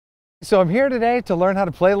So I'm here today to learn how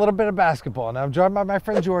to play a little bit of basketball. And I'm joined by my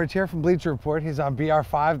friend George here from Bleacher Report. He's on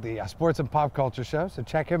BR5, the sports and pop culture show, so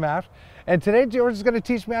check him out. And today George is going to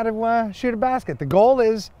teach me how to shoot a basket. The goal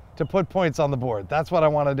is to put points on the board. That's what I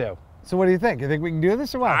want to do. So what do you think? You think we can do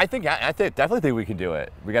this or what? I definitely think we can do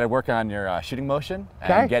it. We got to work on your shooting motion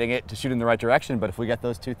and getting it to shoot in the right direction. But if we get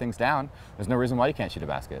those two things down, there's no reason why you can't shoot a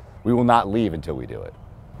basket. We will not leave until we do it.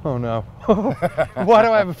 Oh no. Why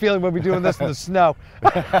do I have a feeling we'll be doing this in the snow?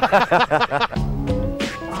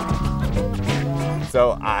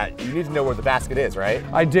 So you need to know where the basket is, right?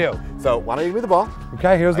 I do. So why don't you give me the ball?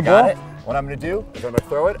 Okay, here's the got ball. It. What I'm going to do is I'm going to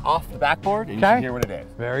throw it off the backboard and you can hear what it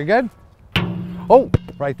is. Very good. Oh,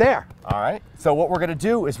 right there. All right. So what we're going to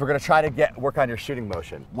do is we're going to try to work on your shooting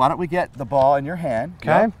motion. Why don't we get the ball in your hand?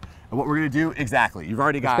 Okay. Yep. And what we're going to do, exactly, you've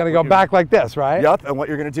already got. It's going to go back like this, right? Yep. And what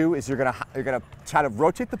you're going to do is you're going to try to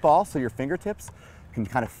rotate the ball so your fingertips can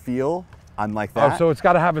kind of feel on like that. Oh, so it's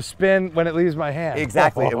got to have a spin when it leaves my hand.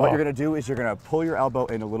 Exactly. And what you're going to do is you're going to pull your elbow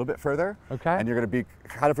in a little bit further. Okay. And you're going to be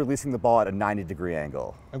kind of releasing the ball at a 90-degree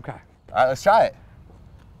angle. Okay. All right, let's try it.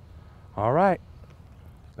 All right.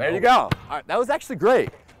 There you go. All right, that was actually great.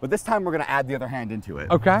 But this time we're going to add the other hand into it.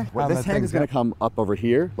 Okay. Well, this hand is going to come up over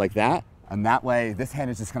here like that. And that way, this hand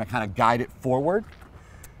is just going to kind of guide it forward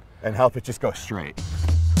and help it just go straight.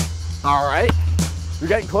 All right. You're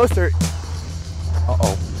getting closer.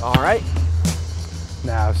 Uh-oh. All right.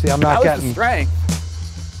 Now, see, I'm not getting... the strength.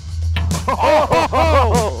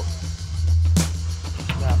 Oh!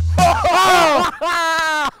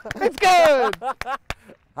 Oh! It's good!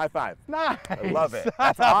 High five. Nice. I love it.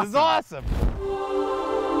 That's awesome. Awesome.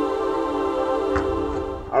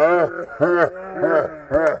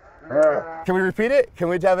 Can we repeat it? Can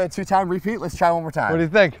we have a two-time repeat? Let's try one more time. What do you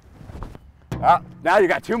think? Now you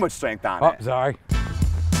got too much strength on it. Oh, sorry.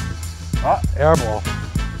 Air ball.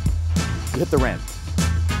 You hit the rim.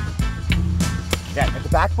 Yeah, hit the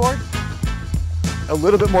backboard. A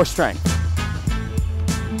little bit more strength.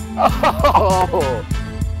 Oh!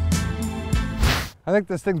 I think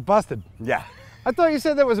this thing's busted. Yeah. I thought you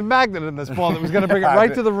said there was a magnet in this ball that was going to bring it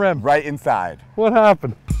right to the rim. Right inside. What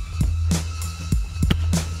happened?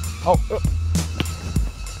 Oh.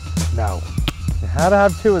 No. You had to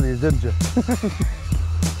have two of these, didn't you?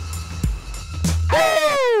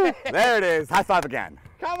 There it is. High five again.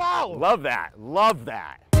 Come on. Love that. Love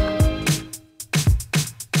that.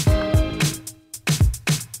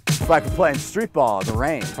 It's like we're playing street ball in the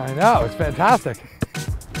rain. I know. It's fantastic.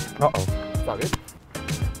 Uh-oh. It's all good?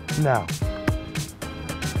 No.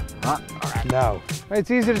 All right. No.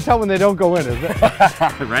 It's easy to tell when they don't go in, isn't it?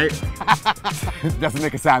 Right? It doesn't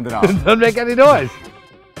make a sound at all. It doesn't make any noise.